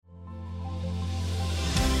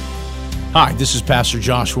Hi, this is Pastor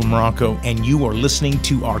Joshua Morocco, and you are listening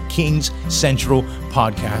to our Kings Central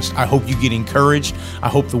podcast. I hope you get encouraged. I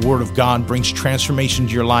hope the Word of God brings transformation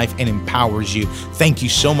to your life and empowers you. Thank you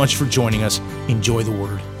so much for joining us. Enjoy the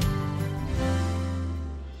Word.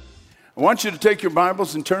 I want you to take your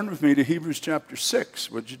Bibles and turn with me to Hebrews chapter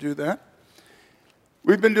 6. Would you do that?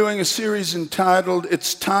 We've been doing a series entitled,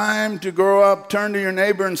 It's Time to Grow Up. Turn to your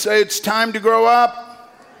neighbor and say, it's time to grow up.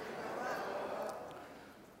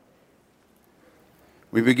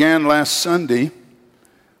 We began last Sunday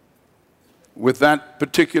with that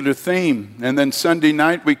particular theme, and then Sunday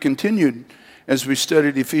night we continued as we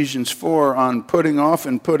studied Ephesians 4 on putting off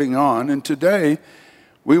and putting on, and today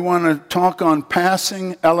we want to talk on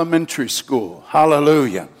passing elementary school.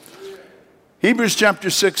 Hallelujah. Hebrews chapter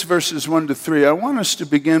 6 verses 1 to 3. I want us to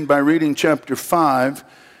begin by reading chapter 5,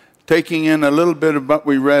 taking in a little bit of what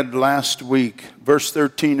we read last week, verse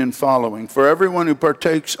 13 and following. For everyone who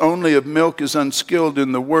partakes only of milk is unskilled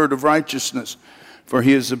in the word of righteousness, for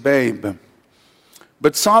he is a babe.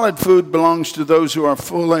 But solid food belongs to those who are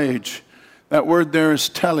full age. That word there is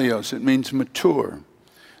teleos. It means mature.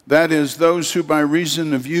 That is, those who by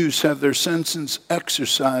reason of use have their senses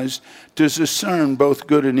exercised to discern both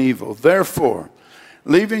good and evil. Therefore,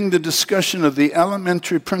 leaving the discussion of the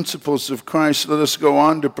elementary principles of Christ, let us go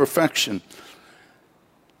on to perfection.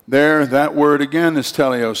 There, that word again is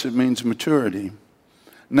teleos. It means maturity.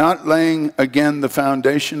 Not laying again the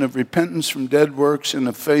foundation of repentance from dead works and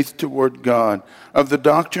of faith toward God, of the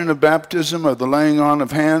doctrine of baptism, of the laying on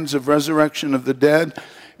of hands, of resurrection of the dead,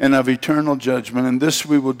 and of eternal judgment. And this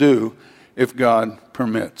we will do if God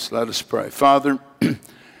permits. Let us pray. Father,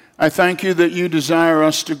 I thank you that you desire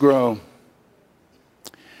us to grow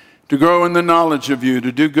in the knowledge of you,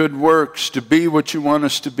 to do good works, to be what you want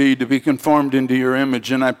us to be conformed into your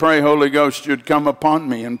image. And I pray, Holy Ghost, you'd come upon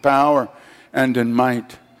me in power and in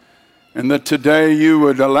might. And that today you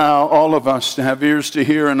would allow all of us to have ears to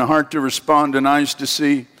hear and a heart to respond and eyes to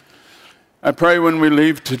see. I pray when we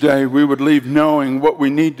leave today, we would leave knowing what we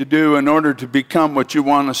need to do in order to become what you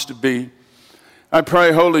want us to be. I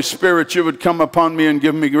pray, Holy Spirit, you would come upon me and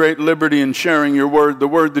give me great liberty in sharing your word, the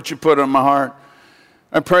word that you put on my heart.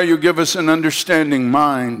 I pray you give us an understanding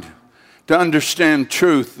mind to understand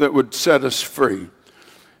truth that would set us free.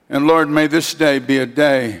 And Lord, may this day be a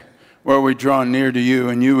day where we draw near to you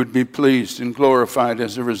and you would be pleased and glorified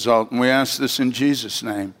as a result. And we ask this in Jesus'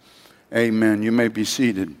 name. Amen. You may be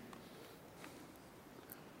seated.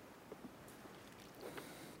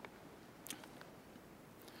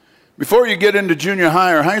 Before you get into junior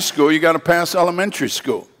high or high school, you got to pass elementary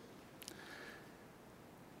school.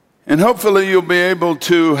 And hopefully you'll be able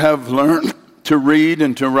to have learned to read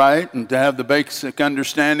and to write and to have the basic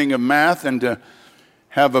understanding of math and to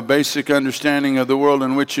have a basic understanding of the world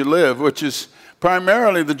in which you live, which is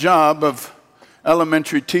primarily the job of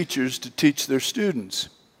elementary teachers to teach their students.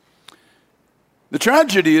 The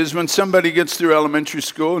tragedy is when somebody gets through elementary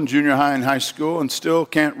school and junior high and high school and still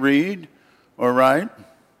can't read or write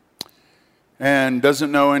and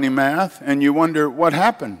doesn't know any math, and you wonder what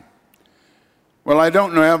happened. Well, I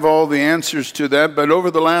don't have all the answers to that, but over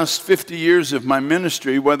the last 50 years of my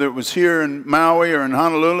ministry, whether it was here in Maui or in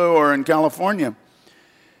Honolulu or in California,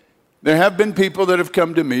 there have been people that have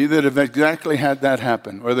come to me that have exactly had that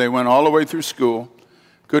happen, where they went all the way through school,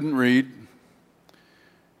 couldn't read,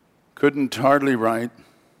 couldn't hardly write.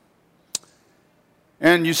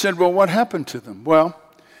 And you said, well, what happened to them? Well,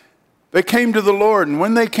 they came to the Lord, and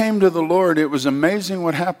when they came to the Lord, it was amazing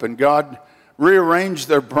what happened. God rearranged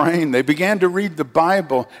their brain. They began to read the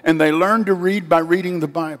Bible, and they learned to read by reading the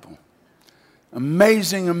Bible.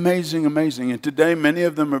 Amazing, amazing, amazing. And today, many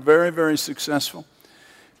of them are very, very successful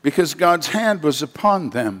because God's hand was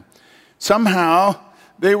upon them. Somehow,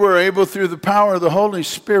 they were able, through the power of the Holy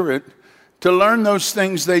Spirit, to learn those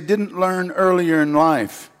things they didn't learn earlier in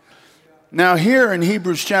life. Now, here in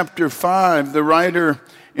Hebrews chapter 5, the writer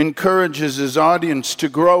encourages his audience to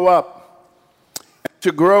grow up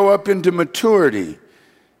into maturity,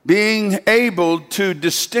 being able to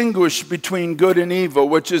distinguish between good and evil,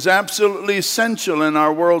 which is absolutely essential in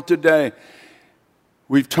our world today.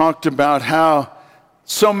 We've talked about how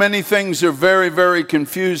so many things are very, very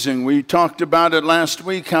confusing. We talked about it last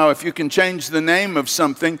week, how if you can change the name of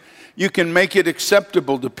something, you can make it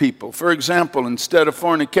acceptable to people. For example, instead of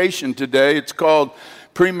fornication today, it's called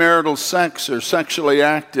premarital sex or sexually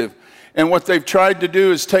active. And what they've tried to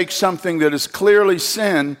do is take something that is clearly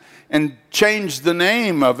sin and change the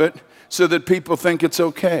name of it so that people think it's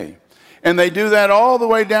okay. And they do that all the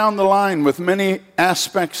way down the line with many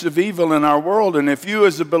aspects of evil in our world. And if you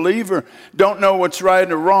as a believer don't know what's right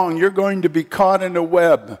or wrong, you're going to be caught in a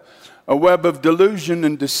web of delusion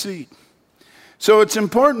and deceit. So it's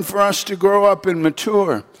important for us to grow up and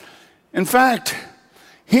mature. In fact,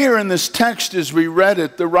 here in this text as we read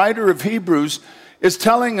it, the writer of Hebrews is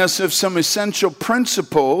telling us of some essential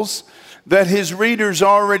principles that his readers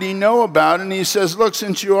already know about. And he says, look,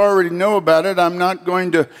 since you already know about it, I'm not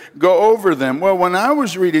going to go over them. Well, when I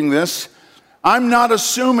was reading this, I'm not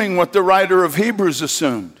assuming what the writer of Hebrews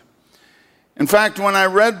assumed. In fact, when I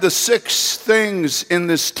read the 6 things in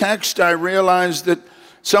this text, I realized that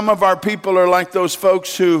some of our people are like those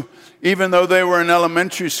folks who, even though they were in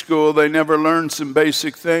elementary school, they never learned some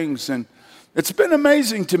basic things. And it's been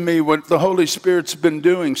amazing to me what the Holy Spirit's been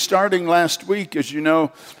doing. Starting last week, as you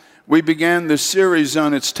know, we began this series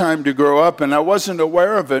on It's Time to Grow Up, and I wasn't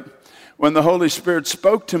aware of it when the Holy Spirit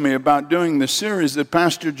spoke to me about doing the series, that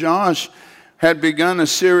Pastor Josh had begun a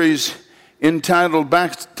series entitled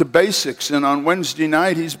Back to Basics, and on Wednesday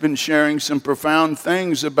night he's been sharing some profound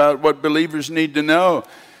things about what believers need to know.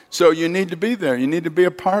 So you need to be there. You need to be a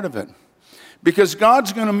part of it. Because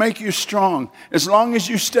God's going to make you strong. As long as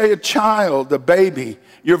you stay a child, a baby,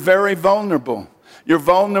 you're very vulnerable. You're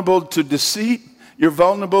vulnerable to deceit. You're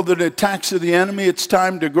vulnerable to the attacks of the enemy. It's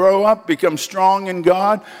time to grow up, become strong in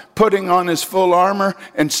God, putting on his full armor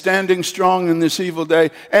and standing strong in this evil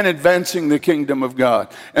day and advancing the kingdom of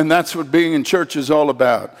God. And that's what being in church is all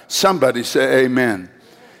about. Somebody say amen.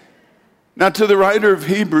 Now, to the writer of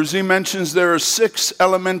Hebrews, he mentions there are 6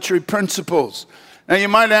 elementary principles. Now, you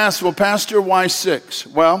might ask, well, Pastor, why 6?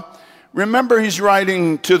 Well, remember he's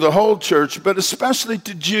writing to the whole church, but especially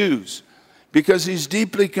to Jews, because he's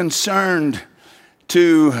deeply concerned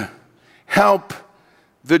to help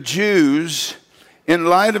the Jews in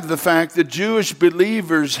light of the fact that Jewish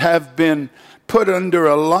believers have been put under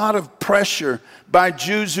a lot of pressure by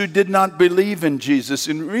Jews who did not believe in Jesus,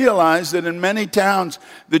 and realize that in many towns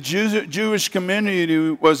the Jewish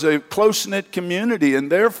community was a close-knit community, and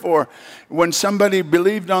therefore when somebody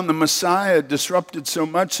believed on the Messiah, it disrupted so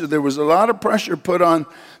much that there was a lot of pressure put on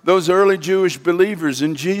those early Jewish believers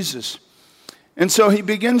in Jesus. And so he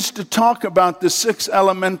begins to talk about the 6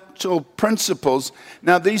 elemental principles.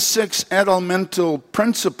 Now, these 6 elemental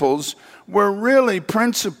principles were really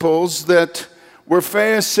principles that were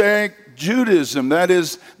Pharisaic Judaism. That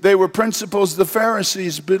is, they were principles the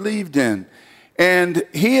Pharisees believed in. And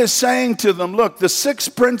he is saying to them, look, the 6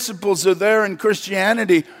 principles are there in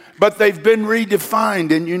Christianity, but they've been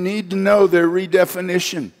redefined, and you need to know their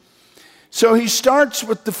redefinition. So he starts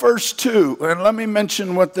with the first 2, and let me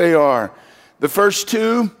mention what they are. The first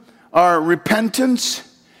 2 are repentance,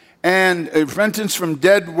 and repentance from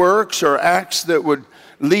dead works or acts that would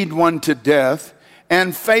lead one to death,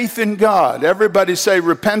 and faith in God. Everybody say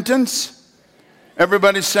repentance.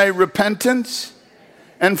 Everybody say repentance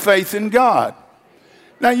and faith in God.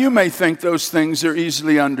 Now, you may think those things are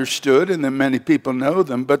easily understood and that many people know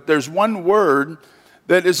them, but there's one word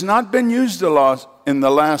that has not been used a lot in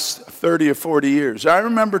the last 30 or 40 years. I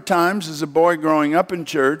remember times as a boy growing up in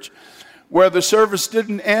church where the service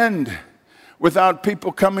didn't end without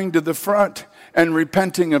people coming to the front and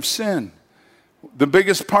repenting of sin. The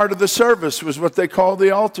biggest part of the service was what they call the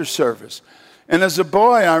altar service. And as a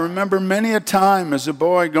boy, I remember many a time as a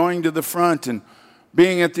boy going to the front and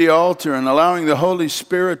being at the altar and allowing the Holy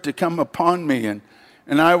Spirit to come upon me. And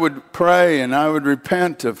I would pray and I would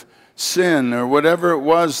repent of sin or whatever it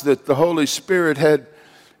was that the Holy Spirit had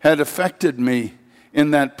affected me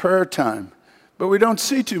in that prayer time. But we don't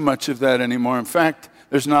see too much of that anymore. In fact,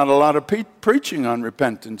 there's not a lot of preaching on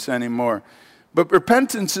repentance anymore. But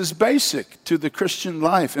repentance is basic to the Christian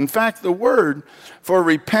life. In fact, the word for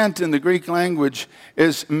repent in the Greek language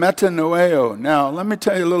is metanoeo. Now, let me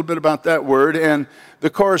tell you a little bit about that word and the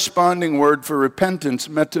corresponding word for repentance,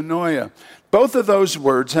 metanoia. Both of those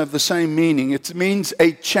words have the same meaning. It means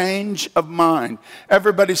a change of mind.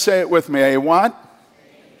 Everybody say it with me. A what?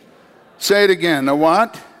 Say it again. A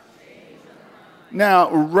what? Now,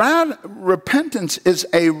 repentance is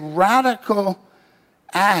a radical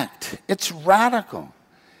act. It's radical.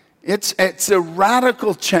 It's a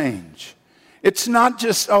radical change. It's not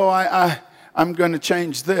just, I'm going to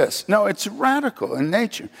change this. No, it's radical in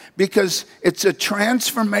nature because it's a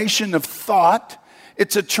transformation of thought.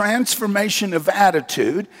 It's a transformation of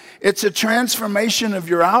attitude. It's a transformation of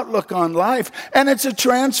your outlook on life. And it's a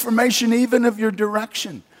transformation even of your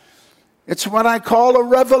direction. It's what I call a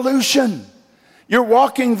revolution. You're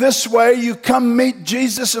walking this way, you come meet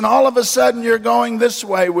Jesus, and all of a sudden you're going this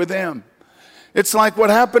way with him. It's like what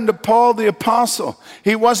happened to Paul the Apostle.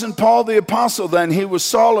 He wasn't Paul the Apostle then. He was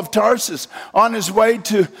Saul of Tarsus on his way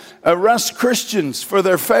to arrest Christians for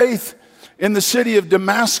their faith in the city of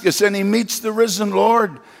Damascus, and he meets the risen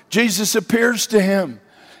Lord. Jesus appears to him.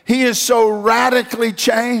 He is so radically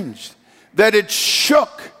changed that it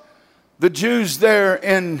shook the Jews there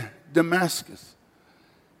in Damascus.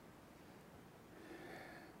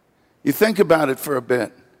 You think about it for a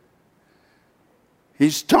bit.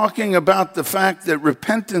 He's talking about the fact that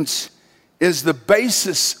repentance is the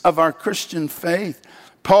basis of our Christian faith.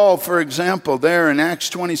 Paul, for example, there in Acts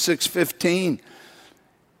 26:15,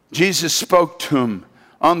 Jesus spoke to him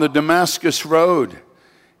on the Damascus road.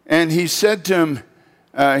 And he said to him,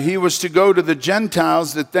 he was to go to the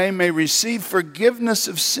Gentiles that they may receive forgiveness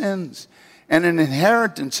of sins and an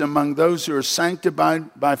inheritance among those who are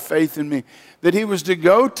sanctified by faith in me. That he was to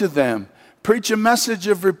go to them, preach a message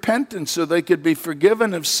of repentance so they could be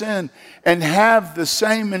forgiven of sin and have the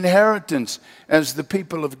same inheritance as the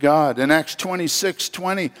people of God. In Acts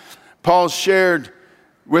 26:20, Paul shared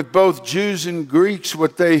with both Jews and Greeks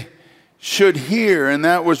what they should hear, and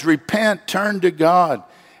that was repent, turn to God,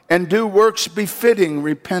 and do works befitting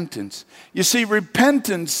repentance. You see,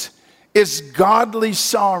 repentance is godly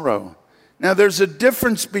sorrow. Now, there's a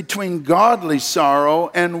difference between godly sorrow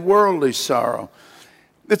and worldly sorrow.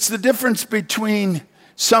 It's the difference between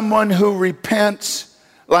someone who repents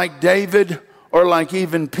like David or like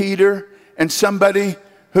even Peter, and somebody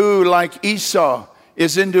who, like Esau,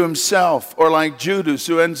 is into himself, or like Judas,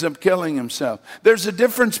 who ends up killing himself. There's a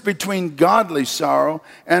difference between godly sorrow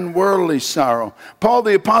and worldly sorrow. Paul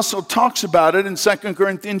the Apostle talks about it in 2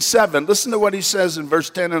 Corinthians 7. Listen to what he says in verse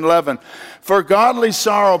 10 and 11. For godly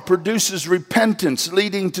sorrow produces repentance,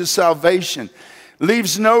 leading to salvation,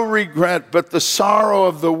 leaves no regret, but the sorrow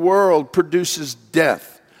of the world produces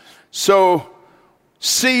death. So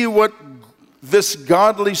see what this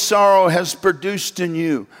godly sorrow has produced in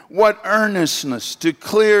you. What earnestness to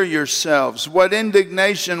clear yourselves. What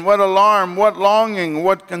indignation, what alarm, what longing,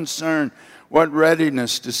 what concern, what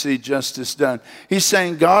readiness to see justice done. He's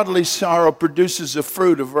saying godly sorrow produces a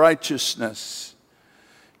fruit of righteousness.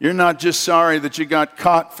 You're not just sorry that you got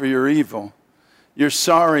caught for your evil. You're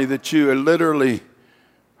sorry that you literally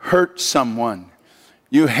hurt someone.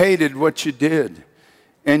 You hated what you did,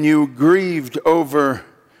 and you grieved over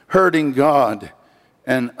hurting God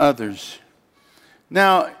and others.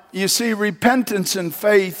 Now, you see, repentance and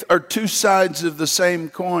faith are two sides of the same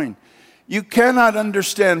coin. You cannot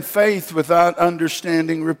understand faith without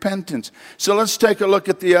understanding repentance. So let's take a look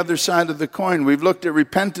at the other side of the coin. We've looked at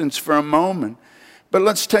repentance for a moment, but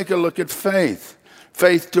let's take a look at faith.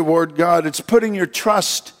 Faith toward God. It's putting your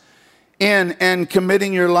trust in and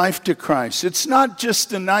committing your life to Christ. It's not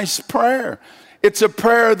just a nice prayer. It's a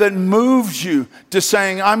prayer that moves you to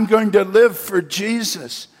saying, I'm going to live for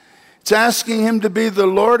Jesus. It's asking him to be the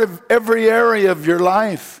Lord of every area of your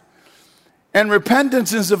life. And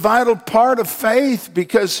repentance is a vital part of faith,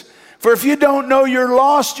 because for if you don't know you're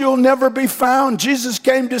lost, you'll never be found. Jesus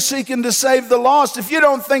came to seek and to save the lost. If you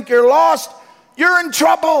don't think you're lost, you're in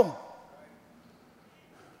trouble.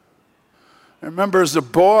 I remember as a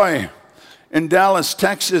boy in Dallas,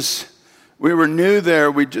 Texas, we were new there.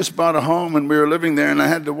 We just bought a home and we were living there, and I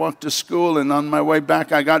had to walk to school. And on my way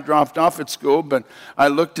back, I got dropped off at school, but I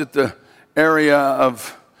looked at the area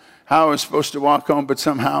of how I was supposed to walk home, but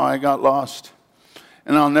somehow I got lost.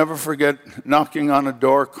 And I'll never forget knocking on a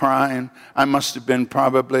door crying. I must have been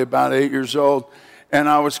probably about 8 years old. And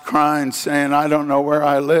I was crying, saying, I don't know where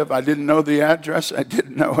I live. I didn't know the address. I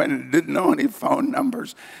didn't know any phone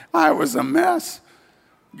numbers. I was a mess.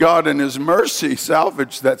 God in his mercy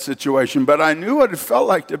salvaged that situation, but I knew what it felt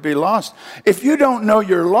like to be lost. If you don't know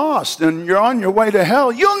you're lost and you're on your way to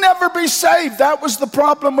hell, you'll never be saved. That was the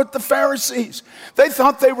problem with the Pharisees. They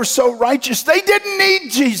thought they were so righteous, they didn't need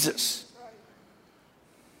Jesus.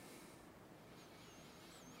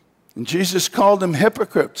 And Jesus called them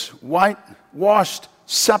hypocrites, whitewashed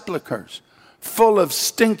sepulchres, full of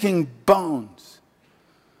stinking bones.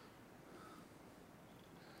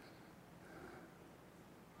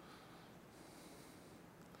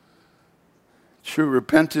 True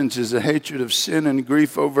repentance is a hatred of sin and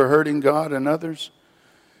grief over hurting God and others.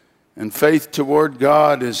 And faith toward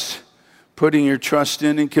God is putting your trust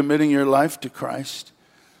in and committing your life to Christ.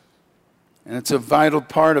 And it's a vital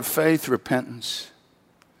part of faith, repentance.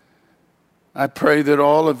 I pray that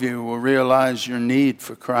all of you will realize your need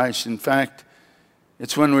for Christ. In fact,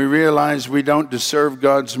 it's when we realize we don't deserve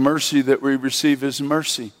God's mercy that we receive his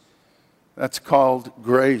mercy. That's called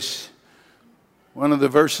grace. One of the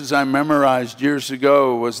verses I memorized years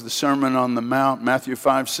ago was the Sermon on the Mount, Matthew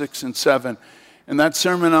 5, 6, and 7. And that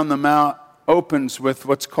Sermon on the Mount opens with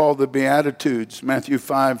what's called the Beatitudes, Matthew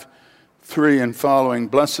 5, 3 and following.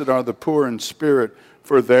 Blessed are the poor in spirit,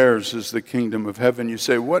 for theirs is the kingdom of heaven. You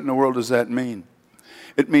say, what in the world does that mean?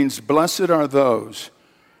 It means blessed are those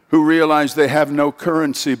who realize they have no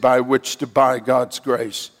currency by which to buy God's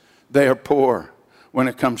grace. they are poor when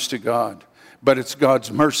it comes to God. But it's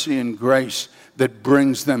God's mercy and grace that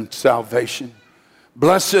brings them salvation.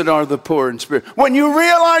 Blessed are the poor in spirit. When you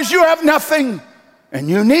realize you have nothing and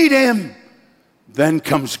you need Him, then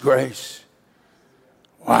comes grace.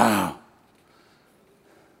 Wow.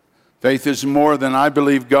 Faith is more than I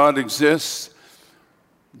believe God exists.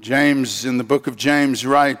 James, in the book of James,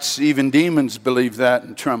 writes, even demons believe that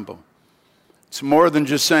and tremble. It's more than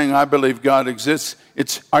just saying, I believe God exists.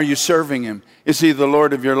 It's, are you serving Him? Is He the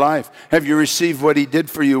Lord of your life? Have you received what He did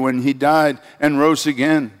for you when He died and rose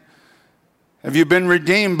again? Have you been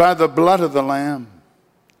redeemed by the blood of the Lamb?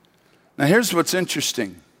 Now here's what's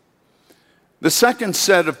interesting. The second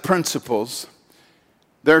set of principles,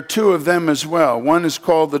 there are two of them as well. One is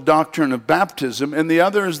called the doctrine of baptism, and the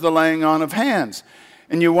other is the laying on of hands.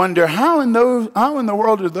 And you wonder, how in the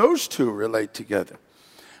world do those two relate together?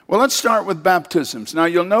 Well, let's start with baptisms. Now,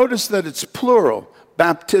 you'll notice that it's plural,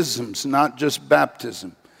 baptisms, not just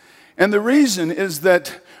baptism. And the reason is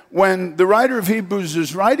that when the writer of Hebrews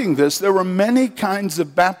is writing this, there were many kinds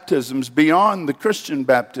of baptisms beyond the Christian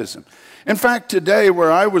baptism. In fact, today,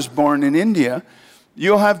 where I was born in India,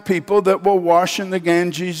 you'll have people that will wash in the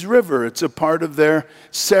Ganges River. It's a part of their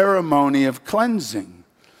ceremony of cleansing.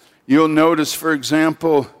 You'll notice, for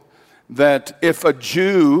example, that if a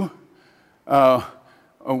Jew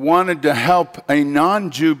wanted to help a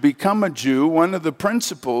non-Jew become a Jew, one of the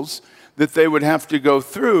principles that they would have to go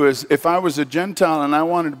through is, if I was a Gentile and I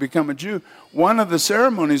wanted to become a Jew, one of the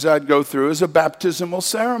ceremonies I'd go through is a baptismal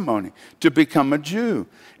ceremony to become a Jew.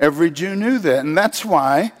 Every Jew knew that, and that's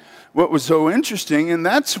why, what was so interesting, and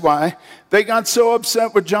that's why they got so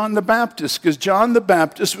upset with John the Baptist, because John the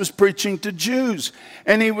Baptist was preaching to Jews,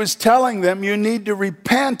 and he was telling them, you need to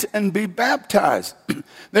repent and be baptized.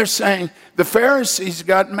 They're saying, the Pharisees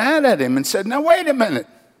got mad at him and said, now wait a minute.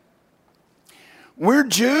 We're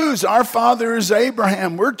Jews. Our father is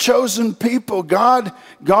Abraham. We're chosen people. God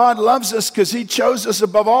loves us because He chose us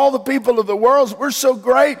above all the people of the world. We're so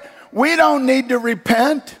great. We don't need to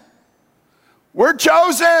repent. We're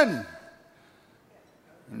chosen.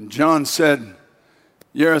 And John said,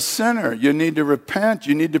 you're a sinner. You need to repent.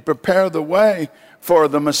 You need to prepare the way for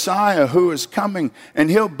the Messiah who is coming.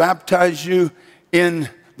 And He'll baptize you in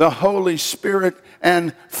the Holy Spirit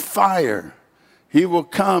and fire. He will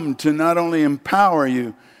come to not only empower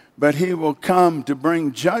you, but He will come to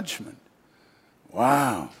bring judgment.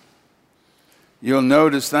 Wow. You'll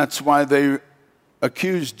notice that's why they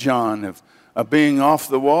accused John of being off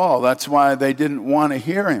the wall. That's why they didn't want to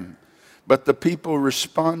hear him. But the people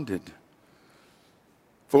responded.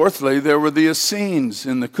 Fourthly, there were the Essenes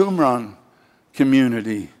in the Qumran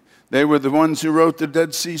community. They were the ones who wrote the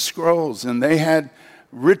Dead Sea Scrolls, and they had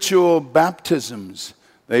ritual baptisms.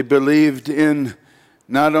 They believed in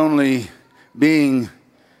not only being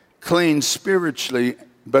clean spiritually,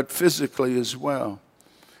 but physically as well.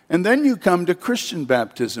 And then you come to Christian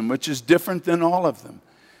baptism, which is different than all of them.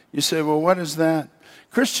 You say, well, what is that?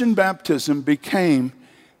 Christian baptism became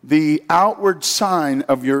the outward sign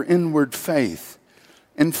of your inward faith.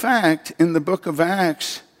 In fact, in the book of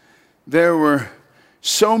Acts, there were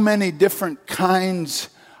so many different kinds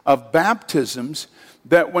of baptisms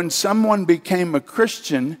that when someone became a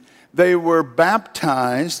Christian, they were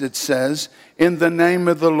baptized, it says, in the name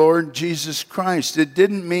of the Lord Jesus Christ. It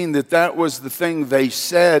didn't mean that that was the thing they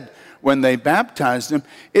said when they baptized him.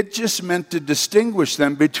 It just meant to distinguish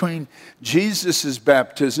them between Jesus'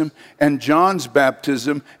 baptism and John's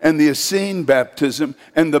baptism and the Essene baptism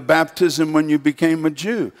and the baptism when you became a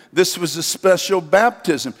Jew. This was a special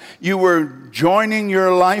baptism. You were joining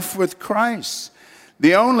your life with Christ.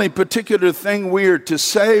 The only particular thing we are to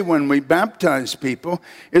say when we baptize people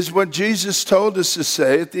is what Jesus told us to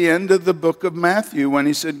say at the end of the book of Matthew when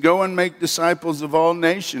He said, go and make disciples of all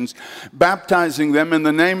nations, baptizing them in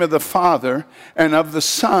the name of the Father and of the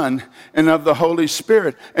Son and of the Holy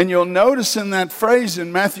Spirit. And you'll notice in that phrase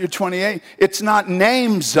in Matthew 28, it's not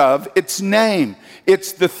names of, it's name.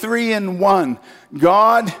 It's the three in one.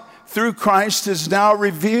 God, through Christ, has now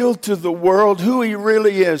revealed to the world who He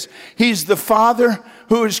really is. He's the Father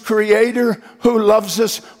who is creator, who loves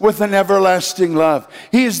us with an everlasting love.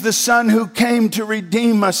 He is the Son who came to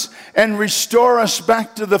redeem us and restore us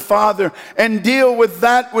back to the Father and deal with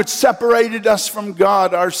that which separated us from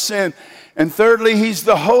God, our sin. And thirdly, He's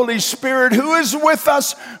the Holy Spirit who is with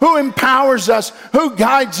us, who empowers us, who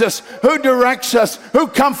guides us, who directs us, who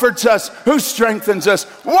comforts us, who strengthens us.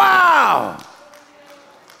 Wow!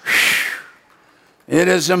 It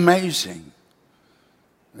is amazing.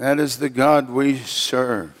 That is the God we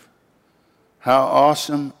serve. How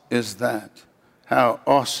awesome is that? How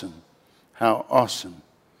awesome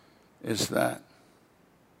is that?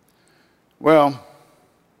 Well,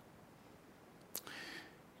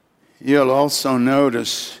 you'll also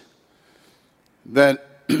notice that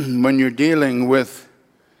when you're dealing with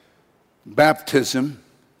baptism,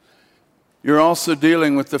 you're also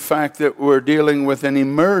dealing with the fact that we're dealing with an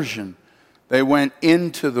immersion. They went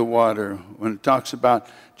into the water. When it talks about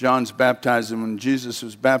John's baptism, when Jesus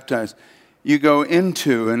was baptized, you go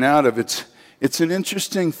into and out of it. It's an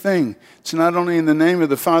interesting thing. It's not only in the name of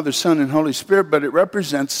the Father, Son, and Holy Spirit, but it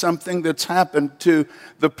represents something that's happened to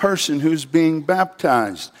the person who's being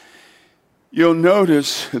baptized. You'll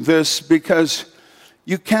notice this because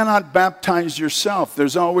you cannot baptize yourself.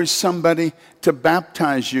 There's always somebody to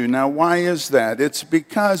baptize you. Now, why is that? It's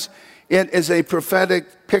because it is a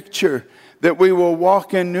prophetic picture that we will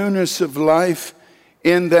walk in newness of life,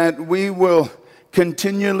 in that we will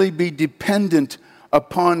continually be dependent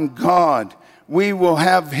upon God. We will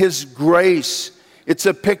have His grace. It's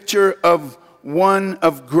a picture of one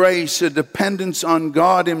of grace, a dependence on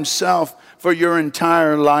God Himself for your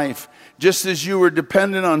entire life. Just as you were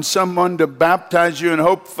dependent on someone to baptize you, and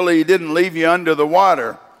hopefully He didn't leave you under the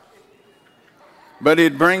water, but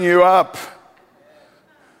He'd bring you up.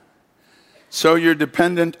 So you're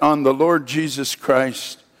dependent on the Lord Jesus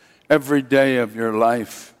Christ every day of your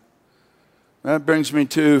life. That brings me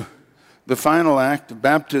to the final act of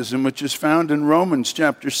baptism, which is found in Romans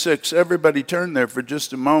chapter 6. Everybody turn there for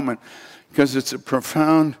just a moment, because it's a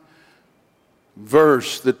profound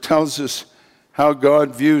verse that tells us how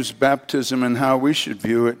God views baptism and how we should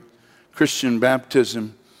view it, Christian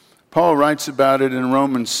baptism. Paul writes about it in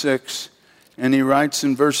Romans 6, and he writes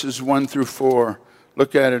in verses 1 through 4.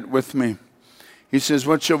 Look at it with me. He says,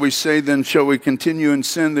 "What shall we say then? Shall we continue in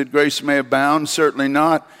sin that grace may abound? Certainly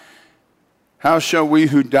not. How shall we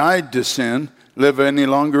who died to sin live any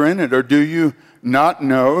longer in it? Or do you not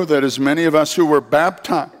know that as many of us who were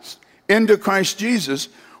baptized into Christ Jesus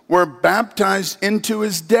were baptized into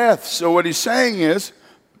His death?" So what he's saying is,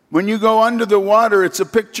 when you go under the water, it's a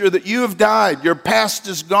picture that you have died. Your past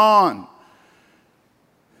is gone.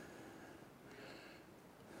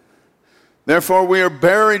 Therefore, we are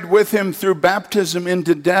buried with Him through baptism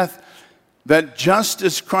into death, that just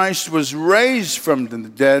as Christ was raised from the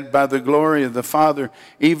dead by the glory of the Father,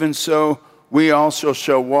 even so we also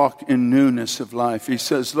shall walk in newness of life. He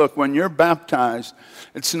says, look, when you're baptized,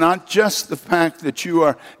 it's not just the fact that you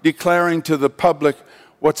are declaring to the public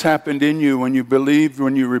what's happened in you when you believed,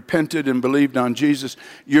 when you repented and believed on Jesus.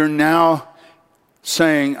 You're now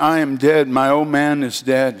saying, I am dead, my old man is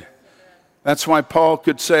dead. That's why Paul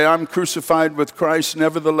could say, I'm crucified with Christ,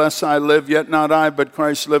 nevertheless I live, yet not I, but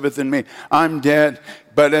Christ liveth in me. I'm dead,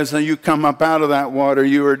 but as you come up out of that water,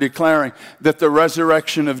 you are declaring that the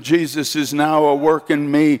resurrection of Jesus is now a work in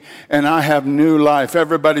me, and I have new life.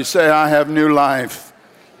 Everybody say, I have new life.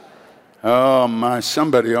 Oh my,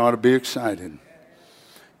 somebody ought to be excited.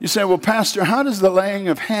 You say, well, Pastor, how does the laying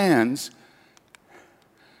of hands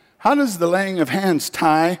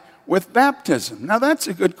tie with baptism? Now that's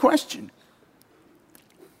a good question.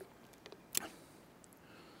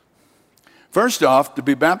 First off, to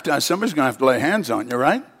be baptized, somebody's going to have to lay hands on you,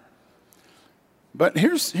 right? But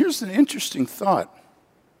here's an interesting thought.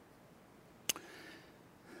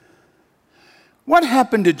 What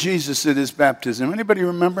happened to Jesus at His baptism? Anybody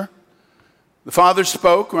remember? The Father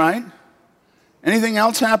spoke, right? Anything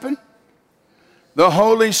else happen? The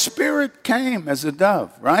Holy Spirit came as a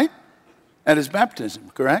dove, right? At His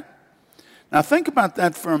baptism, correct? Now think about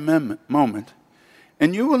that for a moment,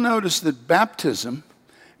 and you will notice that baptism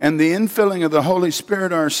and the infilling of the Holy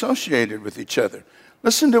Spirit are associated with each other.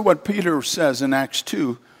 Listen to what Peter says in Acts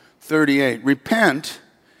 2:38. Repent,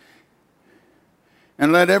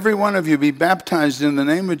 and let every one of you be baptized in the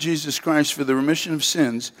name of Jesus Christ for the remission of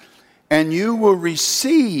sins, and you will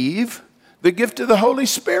receive the gift of the Holy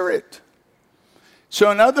Spirit. So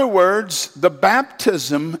in other words, the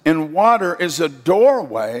baptism in water is a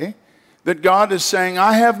doorway that God is saying,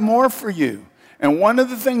 I have more for you. And one of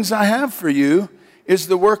the things I have for you is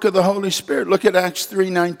the work of the Holy Spirit. Look at Acts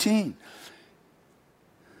 3:19.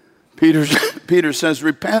 Peter says,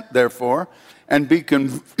 repent, therefore, and be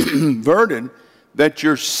converted, that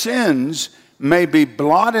your sins may be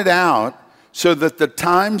blotted out, so that the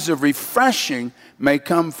times of refreshing may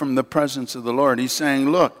come from the presence of the Lord. He's saying,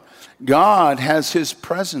 look, God has His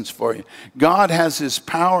presence for you. God has His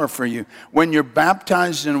power for you. When you're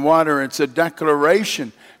baptized in water, it's a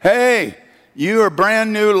declaration. Hey, you are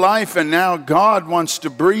brand new life, and now God wants to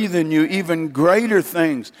breathe in you even greater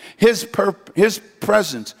things. His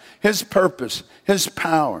presence, His purpose, His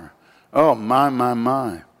power. Oh,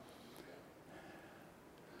 my.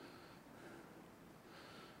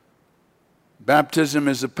 Baptism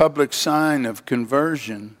is a public sign of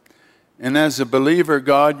conversion, And as a believer,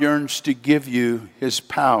 God yearns to give you His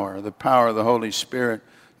power, the power of the Holy Spirit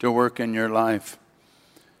to work in your life.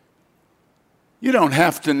 You don't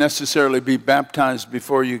have to necessarily be baptized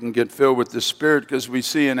before you can get filled with the Spirit, because we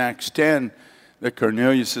see in Acts 10 that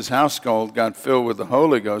Cornelius' household got filled with the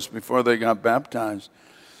Holy Ghost before they got baptized.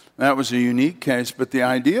 That was a unique case, but the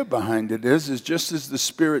idea behind it is just as the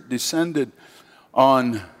Spirit descended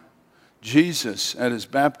on Jesus at His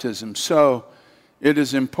baptism, so it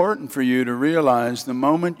is important for you to realize the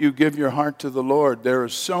moment you give your heart to the Lord, there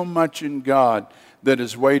is so much in God that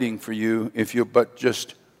is waiting for you if you but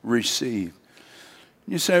just receive.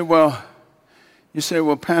 You say, well,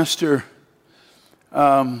 Pastor,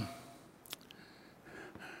 I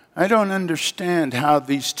don't understand how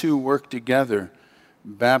these two work together,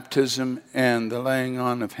 baptism and the laying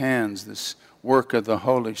on of hands, this work of the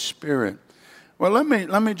Holy Spirit. Well,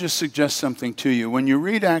 let me just suggest something to you. When you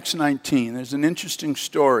read Acts 19, there's an interesting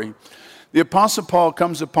story. The Apostle Paul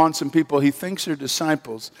comes upon some people he thinks are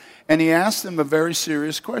disciples, and he asks them a very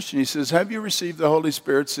serious question. He says, have you received the Holy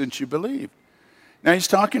Spirit since you believed? Now, he's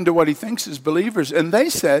talking to what he thinks is believers, and they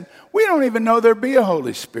said, we don't even know there be a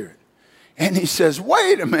Holy Spirit. And he says,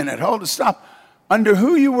 wait a minute, hold it, stop. Under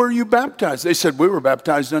who were you baptized? They said, we were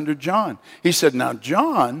baptized under John. He said, now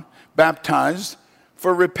John baptized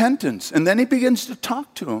for repentance. And then he begins to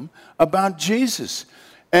talk to them about Jesus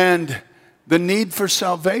and the need for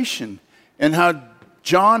salvation and how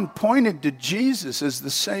John pointed to Jesus as the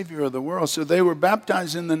Savior of the world. So they were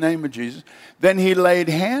baptized in the name of Jesus. Then he laid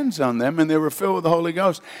hands on them and they were filled with the Holy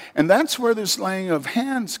Ghost. And that's where this laying of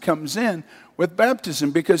hands comes in with baptism,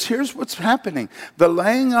 because here's what's happening. The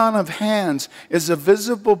laying on of hands is a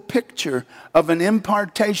visible picture of an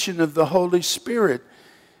impartation of the Holy Spirit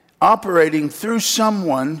operating through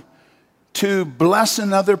someone to bless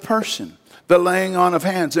another person. The laying on of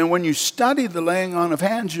hands. And when you study the laying on of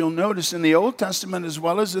hands, you'll notice in the Old Testament as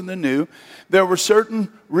well as in the New, there were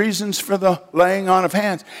certain reasons for the laying on of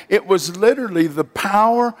hands. It was literally the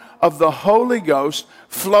power of the Holy Ghost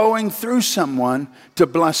flowing through someone to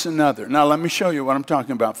bless another. Now let me show you what I'm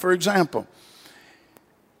talking about. For example,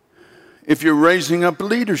 if you're raising up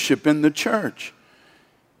leadership in the church,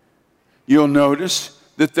 you'll notice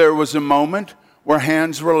that there was a moment where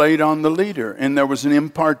hands were laid on the leader, and there was an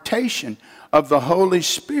impartation of the Holy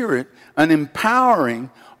Spirit, an empowering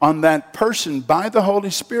on that person by the Holy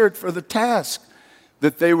Spirit for the task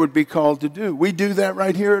that they would be called to do. We do that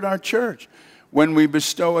right here at our church. When we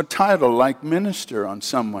bestow a title like minister on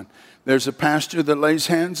someone, there's a pastor that lays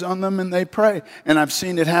hands on them and they pray. And I've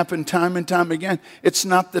seen it happen time and time again. It's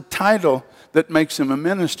not the title that makes them a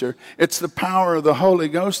minister. It's the power of the Holy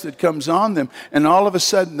Ghost that comes on them. And all of a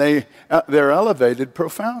sudden they're elevated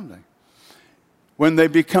profoundly. When they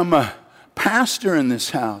become a pastor in this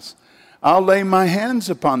house, I'll lay my hands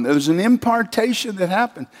upon them. There's an impartation that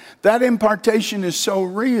happens. That impartation is so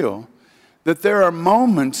real that there are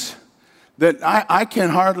moments that I can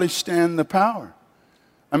hardly stand the power.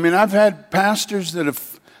 I mean, I've had pastors that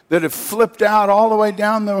have flipped out all the way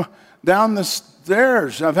down the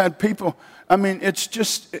stairs. I've had people, I mean, it's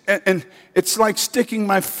just, and it's like sticking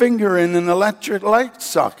my finger in an electric light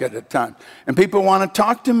socket at times. And people want to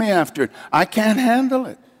talk to me after it. I can't handle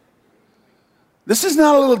it. This is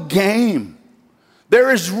not a little game.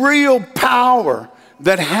 There is real power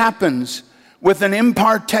that happens with an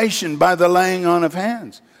impartation by the laying on of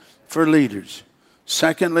hands for leaders.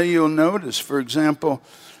 Secondly, you'll notice, for example,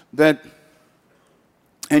 that,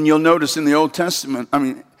 and you'll notice in the Old Testament,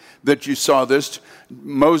 that you saw this.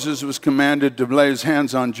 Moses was commanded to lay his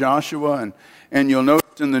hands on Joshua, and you'll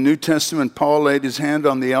notice in the New Testament, Paul laid his hand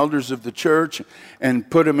on the elders of the church and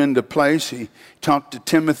put them into place. He talked to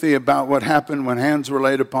Timothy about what happened when hands were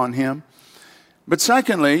laid upon him. But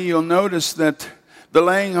secondly, you'll notice that the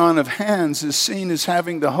laying on of hands is seen as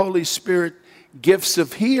having the Holy Spirit gifts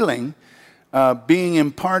of healing being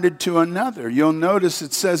imparted to another. You'll notice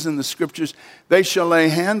it says in the scriptures, they shall lay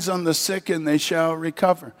hands on the sick and they shall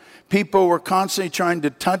recover. People were constantly trying to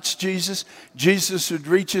touch Jesus. Jesus would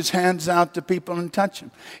reach his hands out to people and touch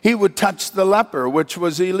them. He would touch the leper, which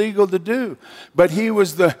was illegal to do. But he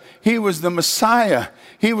was the Messiah.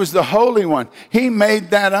 He was the Holy One. He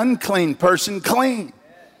made that unclean person clean.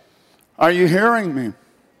 Are you hearing me?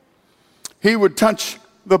 He would touch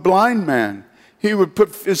the blind man. He would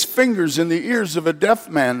put his fingers in the ears of a deaf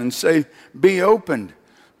man and say, be opened.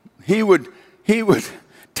 He would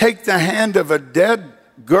take the hand of a dead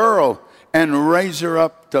girl and raise her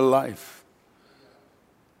up to life.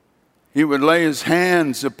 He would lay his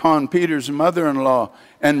hands upon Peter's mother-in-law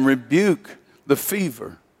and rebuke the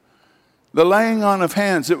fever. The laying on of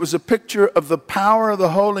hands, it was a picture of the power of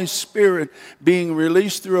the Holy Spirit being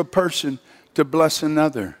released through a person to bless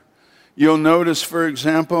another. You'll notice, for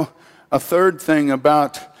example, a third thing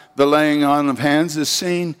about the laying on of hands is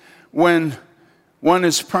seen when one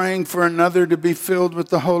is praying for another to be filled with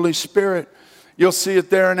the Holy Spirit. You'll see it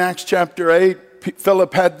there in Acts chapter 8.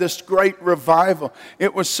 Philip had this great revival.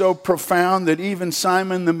 It was so profound that even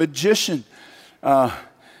Simon the magician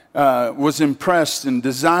was impressed and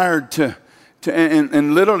desired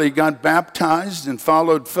and literally got baptized and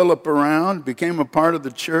followed Philip around, became a part of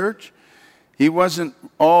the church. He wasn't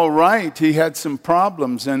all right. He had some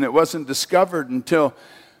problems, and it wasn't discovered until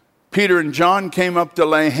Peter and John came up to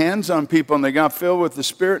lay hands on people, and they got filled with the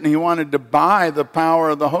Spirit, and he wanted to buy the power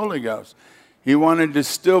of the Holy Ghost. He wanted to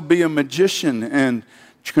still be a magician and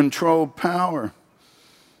control power,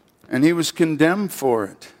 and he was condemned for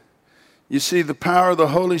it. You see, the power of the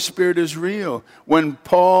Holy Spirit is real. When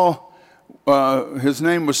Paul, his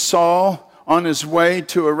name was Saul, on his way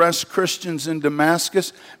to arrest Christians in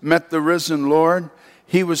Damascus, met the risen Lord.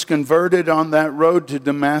 He was converted on that road to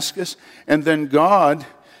Damascus, and then God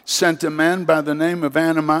sent a man by the name of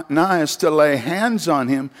Ananias to lay hands on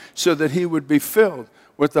him so that he would be filled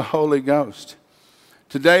with the Holy Ghost.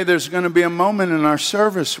 Today there's going to be a moment in our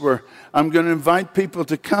service where I'm going to invite people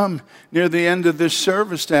to come near the end of this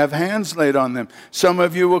service to have hands laid on them. Some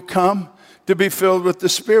of you will come to be filled with the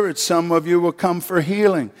Spirit. Some of you will come for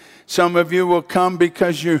healing. Some of you will come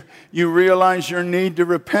because you realize your need to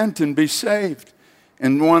repent and be saved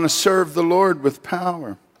and want to serve the Lord with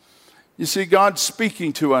power. You see, God's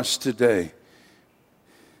speaking to us today.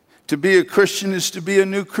 To be a Christian is to be a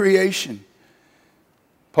new creation.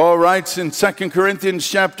 Paul writes in 2 Corinthians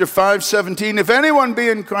chapter 5:17, if anyone be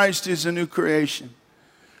in Christ, he is a new creation.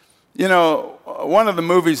 You know, one of the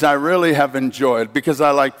movies I really have enjoyed, because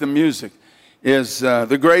I like the music, is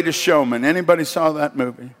The Greatest Showman. Anybody saw that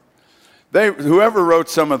movie? Whoever wrote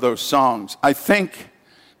some of those songs, I think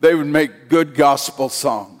they would make good gospel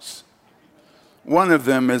songs. One of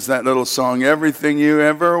them is that little song, everything you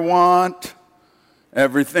ever want,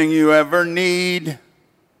 everything you ever need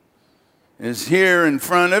is here in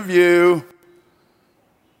front of you.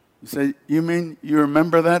 You say, you mean you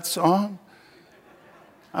remember that song?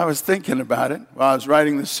 I was thinking about it while I was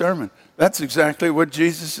writing this sermon. That's exactly what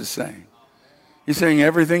Jesus is saying. He's saying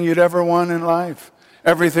everything you'd ever want in life,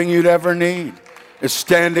 everything you'd ever need is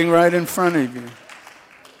standing right in front of you.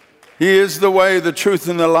 He is the way, the truth,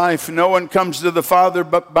 and the life. No one comes to the Father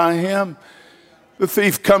but by him. The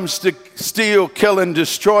thief comes to steal, kill, and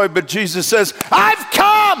destroy, but Jesus says, I've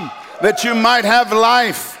come that you might have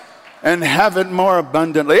life and have it more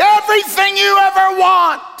abundantly. Everything you ever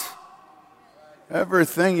want,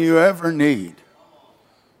 everything you ever need,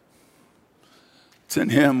 it's in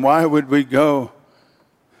him. Why would we go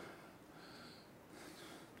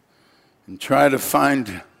and try to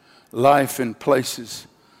find life in places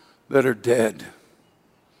that are dead?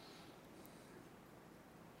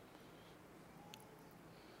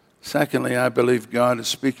 Secondly, I believe God is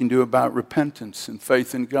speaking to you about repentance and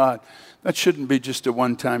faith in God. That shouldn't be just a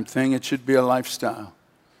one-time thing. It should be a lifestyle.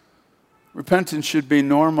 Repentance should be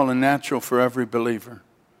normal and natural for every believer.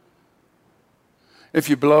 If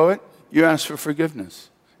you blow it, you ask for forgiveness,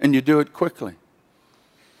 and you do it quickly.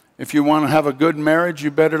 If you want to have a good marriage,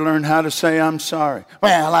 you better learn how to say, I'm sorry.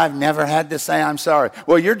 Well, I've never had to say I'm sorry.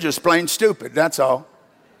 Well, you're just plain stupid, that's all.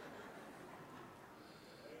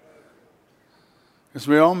 Because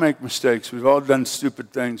we all make mistakes. We've all done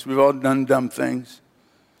stupid things. We've all done dumb things.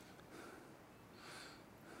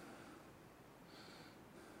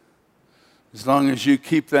 As long as you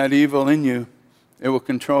keep that evil in you, it will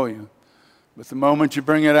control you. But the moment you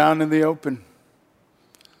bring it out in the open,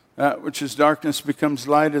 that which is darkness becomes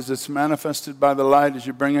light as it's manifested by the light as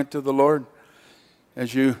you bring it to the Lord.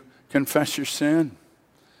 As you confess your sin,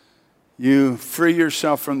 you free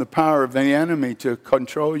yourself from the power of the enemy to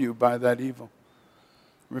control you by that evil.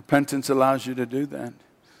 Repentance allows you to do that.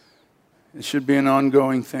 It should be an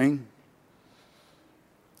ongoing thing.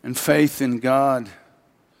 And faith in God.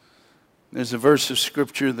 There's a verse of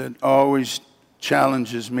Scripture that always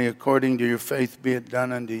challenges me. According to your faith be it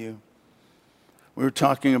done unto you. We were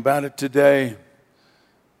talking about it today,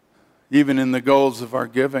 even in the goals of our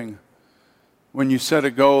giving. When you set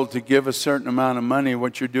a goal to give a certain amount of money,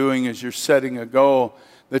 what you're doing is you're setting a goal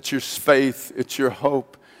that's your faith, it's your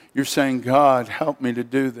hope. You're saying, God, help me to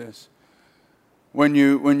do this. When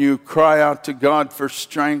you cry out to God for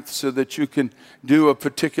strength so that you can do a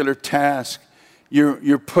particular task,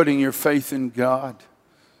 you're putting your faith in God.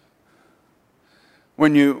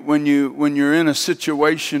 when you're in a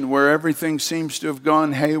situation where everything seems to have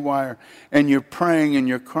gone haywire, and you're praying and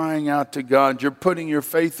you're crying out to God, you're putting your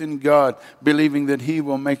faith in God, believing that He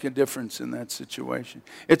will make a difference in that situation.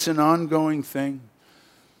 It's an ongoing thing.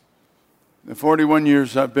 The 41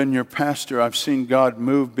 years I've been your pastor, I've seen God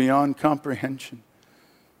move beyond comprehension.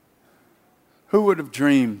 Who would have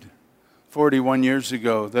dreamed 41 years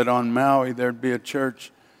ago that on Maui there'd be a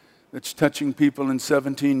church that's touching people in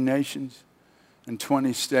 17 nations and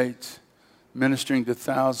 20 states, ministering to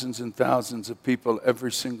thousands and thousands of people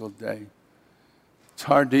every single day? It's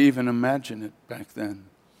hard to even imagine it back then.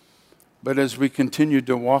 But as we continued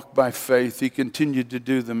to walk by faith, He continued to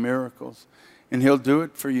do the miracles. And He'll do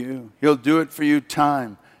it for you. He'll do it for you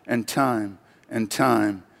time and time and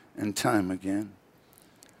time and time again.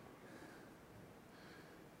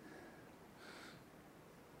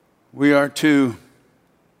 We are to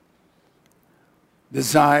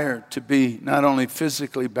desire to be not only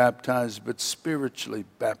physically baptized, but spiritually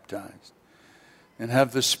baptized, and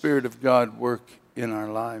have the Spirit of God work in our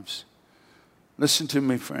lives. Listen to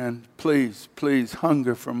me, friend. Please, please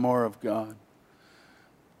hunger for more of God.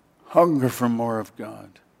 Hunger for more of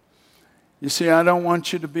God. You see, I don't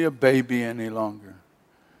want you to be a baby any longer.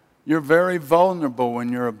 You're very vulnerable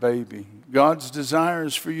when you're a baby. God's desire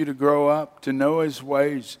is for you to grow up, to know His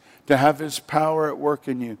ways, to have His power at work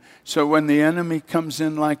in you. So when the enemy comes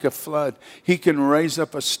in like a flood, He can raise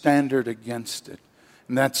up a standard against it.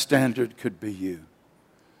 And that standard could be you.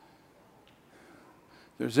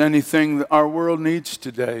 If there's anything that our world needs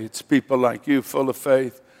today, it's people like you, full of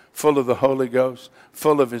faith, full of the Holy Ghost,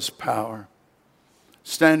 full of His power,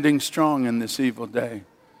 standing strong in this evil day.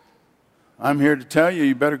 I'm here to tell you,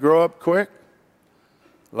 you better grow up quick.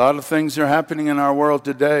 A lot of things are happening in our world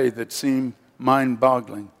today that seem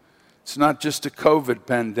mind-boggling. It's not just a COVID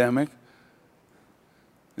pandemic.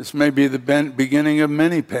 This may be the beginning of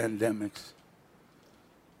many pandemics.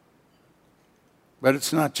 But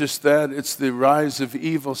it's not just that. It's the rise of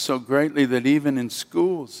evil so greatly that even in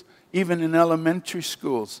schools, even in elementary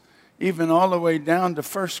schools, even all the way down to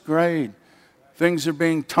first grade, things are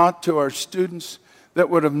being taught to our students that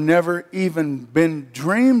would have never even been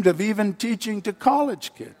dreamed of even teaching to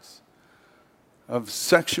college kids, of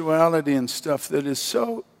sexuality and stuff that is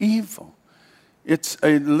so evil. It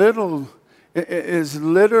is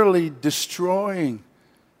literally destroying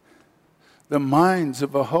the minds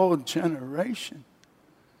of a whole generation.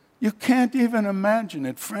 You can't even imagine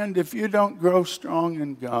it. Friend, if you don't grow strong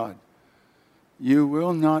in God, you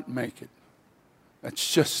will not make it.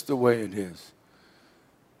 That's just the way it is.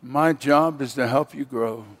 My job is to help you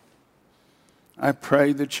grow. I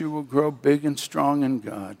pray that you will grow big and strong in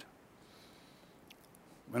God.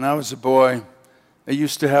 When I was a boy, they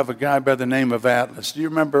used to have a guy by the name of Atlas. Do you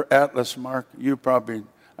remember Atlas, Mark? You probably,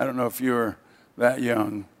 I don't know if you were that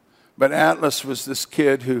young. But Atlas was this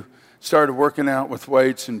kid who started working out with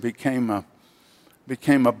weights and became a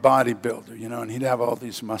bodybuilder, and he'd have all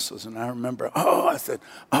these muscles. And I remember, I said,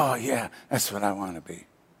 yeah, that's what I want to be.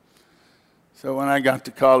 So when I got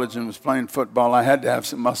to college and was playing football, I had to have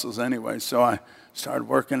some muscles anyway. So I started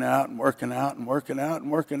working out and working out and working out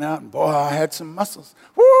and working out. And boy, I had some muscles.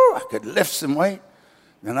 Woo! I could lift some weight.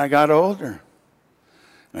 Then I got older.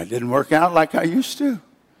 And I didn't work out like I used to.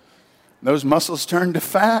 Those muscles turned to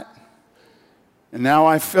fat. And now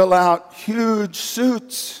I fill out huge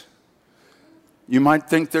suits. You might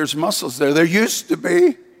think there's muscles there. There used to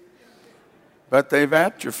be. But they've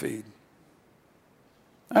atrophied.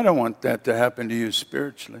 I don't want that to happen to you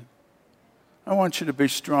spiritually. I want you to be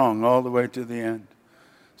strong all the way to the end.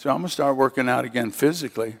 So I'm going to start working out again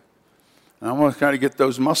physically. And I'm going to try to get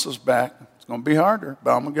those muscles back. It's going to be harder,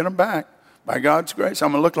 but I'm going to get them back. By God's grace,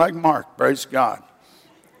 I'm going to look like Mark. Praise God.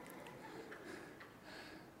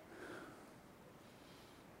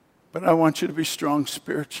 But I want you to be strong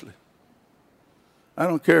spiritually. I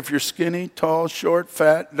don't care if you're skinny, tall, short,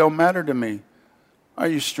 fat. It don't matter to me. Are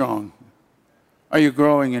you strong? Are you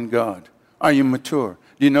growing in God? Are you mature?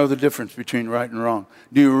 Do you know the difference between right and wrong?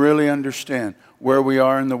 Do you really understand where we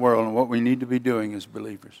are in the world and what we need to be doing as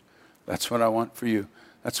believers? That's what I want for you.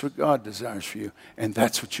 That's what God desires for you. And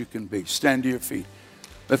that's what you can be. Stand to your feet.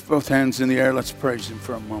 Lift both hands in the air. Let's praise Him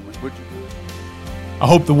for a moment. Would you? I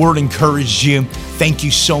hope the word encouraged you. Thank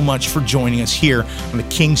you so much for joining us here on the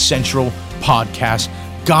King Central podcast.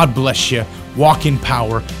 God bless you. Walk in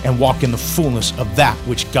power and walk in the fullness of that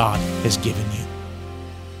which God has given you.